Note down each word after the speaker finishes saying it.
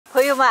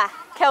友们，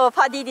看我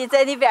胖弟弟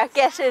在那边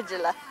干甚至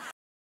了。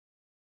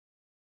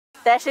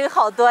单身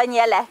好多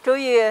年了，终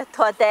于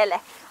脱单了。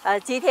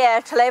今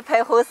天出来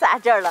拍婚纱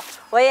照了，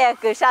我也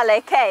跟上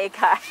来看一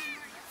看。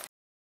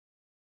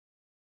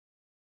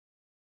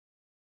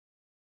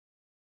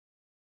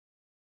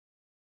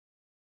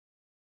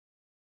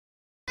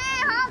哎，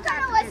好，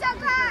看着我笑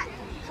快。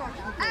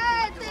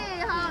哎，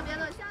对，好，别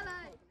落下来。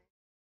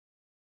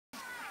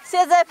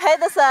现在拍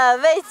的是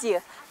外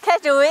景，看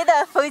周围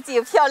的风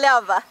景漂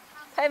亮吧？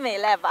太美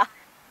了吧？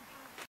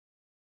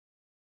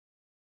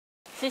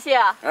谢谢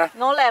啊，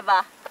弄来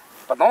吧。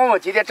不弄，我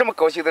今天这么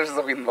高兴的日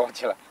子会弄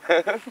去了。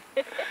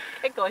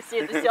太高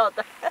兴的笑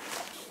的。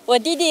我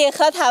弟弟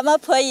和他们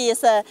婆姨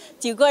是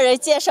经过人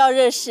介绍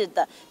认识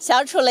的，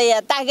相处了也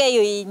大概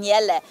有1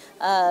年了，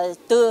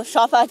都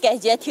双方感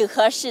觉挺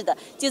合适的。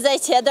就在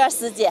前段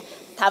时间，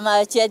他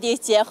们决定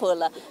结婚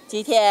了。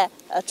今天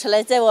出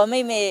来在我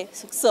妹妹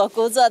所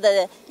工作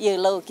的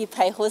影楼给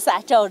拍婚纱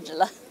照着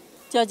了。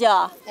娇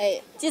娇，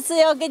哎，这次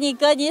要给你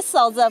哥你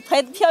嫂子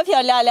拍得漂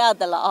漂亮亮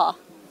的了啊！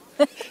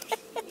哎，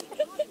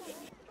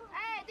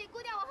对，姑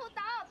娘往后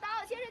倒，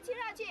先生亲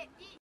上去。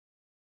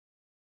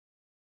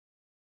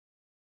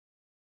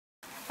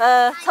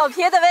草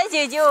坪的外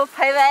景就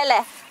拍完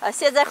了，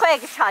现在换一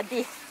个场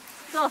地，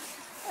走。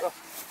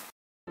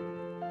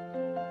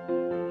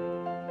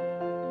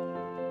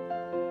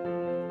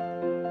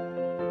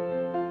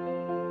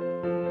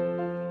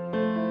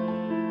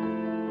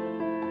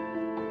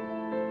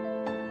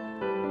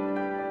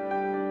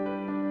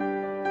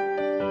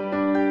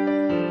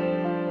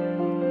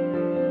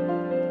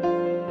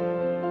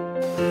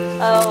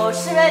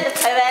室外的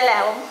拍完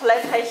了，我们回来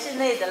拍室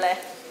内的嘞。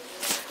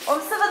我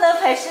们是不是能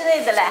拍室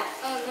内的嘞？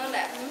能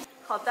来。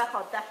好的，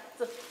好的，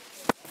走。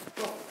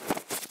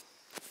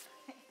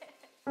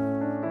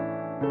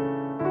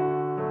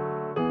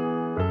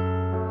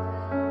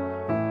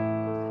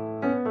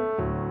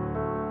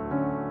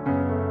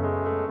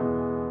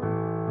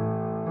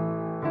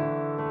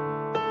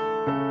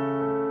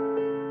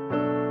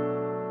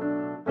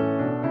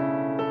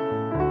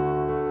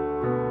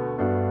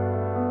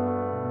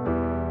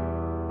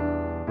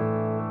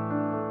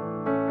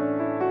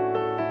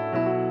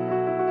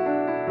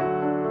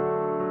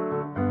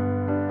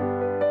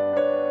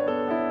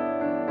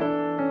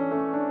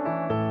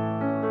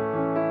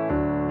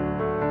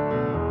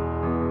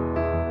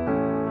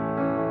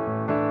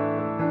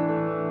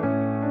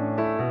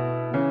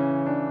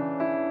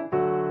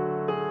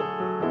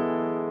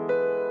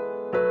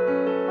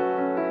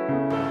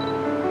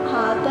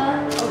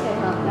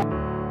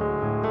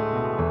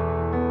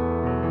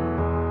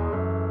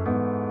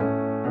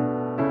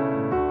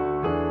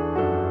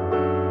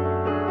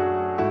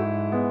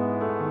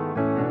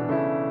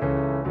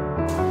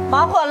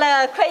忙活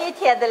了快1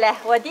天的了，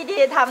我弟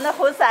弟他们的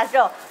婚纱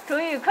照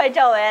终于快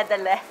照完的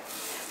了。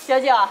娇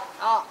娇，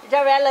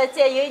照完了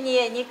建议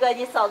你哥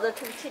你嫂子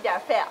出去吃点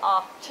饭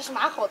啊。吃什么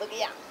好的个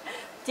呀？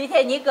今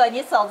天你哥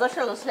你嫂子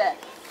说了算，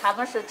他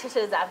们说吃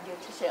剩咱们就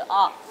吃剩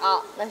啊。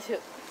那行。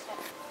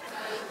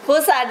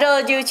婚纱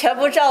照就全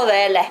部照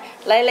完了，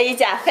来了一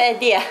家饭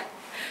店。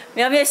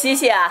苗苗谢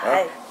谢啊，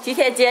今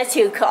天既然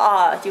请客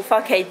啊，就放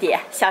开点，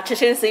想吃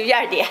什随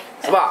便点。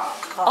是吧？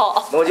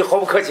哦，那我就毫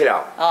不客气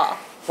了。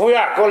服务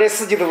员，给我来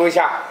4斤的龙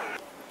虾。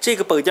这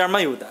个本店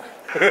没有的。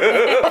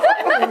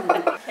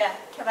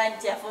看把你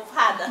姐夫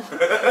怕的。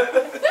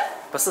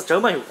不是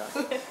真没有的。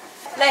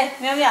来，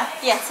苗苗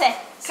点菜，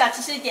想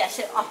吃谁点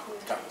谁啊。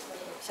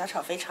小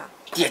炒肥肠。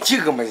点这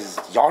个嘛，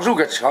羊肉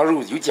跟车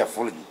肉有姐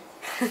夫了你。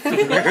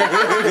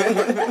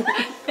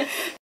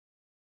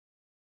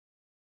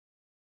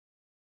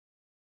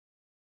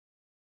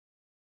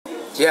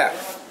姐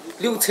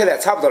，6菜了，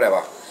差不多了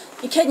吧？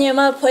你看你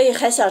们婆姨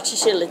还想吃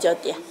谁了就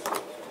点。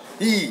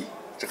咦，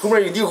这后面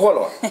有订货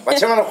了，把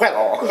钱让他换了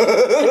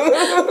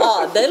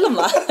啊。对了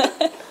嘛。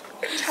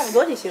差不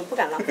多就行，不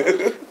敢浪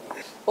费。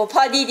我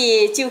胖弟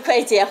弟就快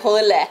结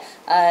婚了，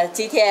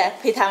今天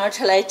陪他们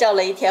出来照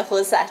了1天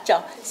婚纱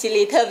照，心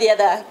里特别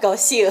的高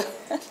兴。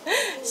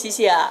谢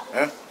谢啊。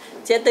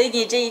姐等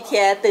你这1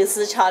天等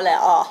时长了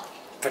啊。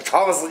不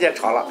长吧，时间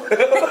长了。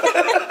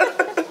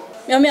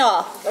苗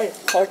苗，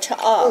好吃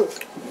啊！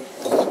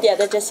你点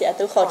的这些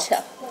都好吃。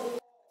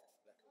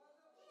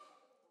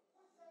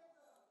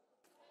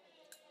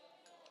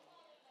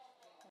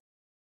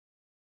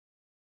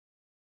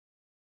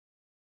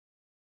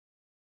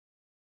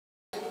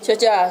娇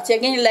娇，姐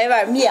给你来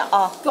碗面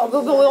啊！不，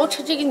我要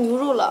吃这个牛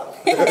肉了，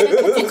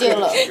可劲劲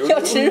了。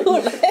要吃肉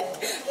了。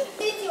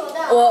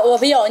我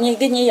不要，你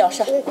跟你要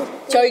啥？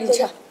叫你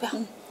吃。不要。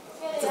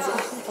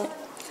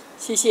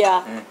谢谢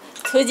啊。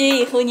从今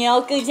以后你要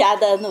更加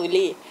的努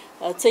力，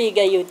做一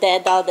个有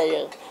担当的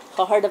人，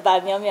好好的把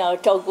苗苗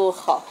照顾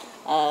好，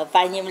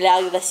把你们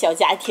2个的小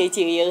家庭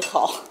经营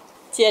好。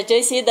姐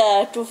真心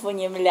的祝福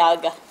你们2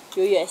个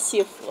永远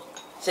幸福。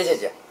谢谢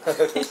姐。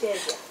谢谢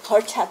姐。好好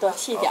吃，多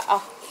吃一点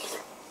啊。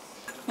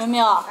苗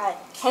苗，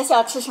还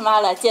想吃什么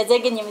了？姐再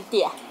给你们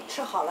点。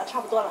吃好了，差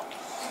不多了。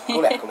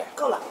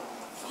够了。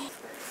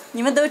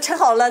你们都吃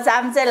好了，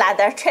咱们再拉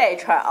点串一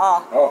串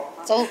啊。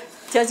走。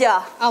娇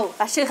娇，哦，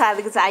把剩下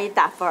这个咱一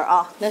打包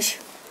啊。那是。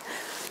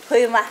朋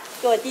友们，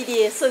给我弟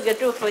弟送个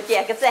祝福，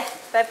点个赞，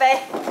拜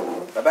拜。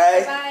拜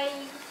拜。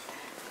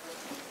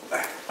拜。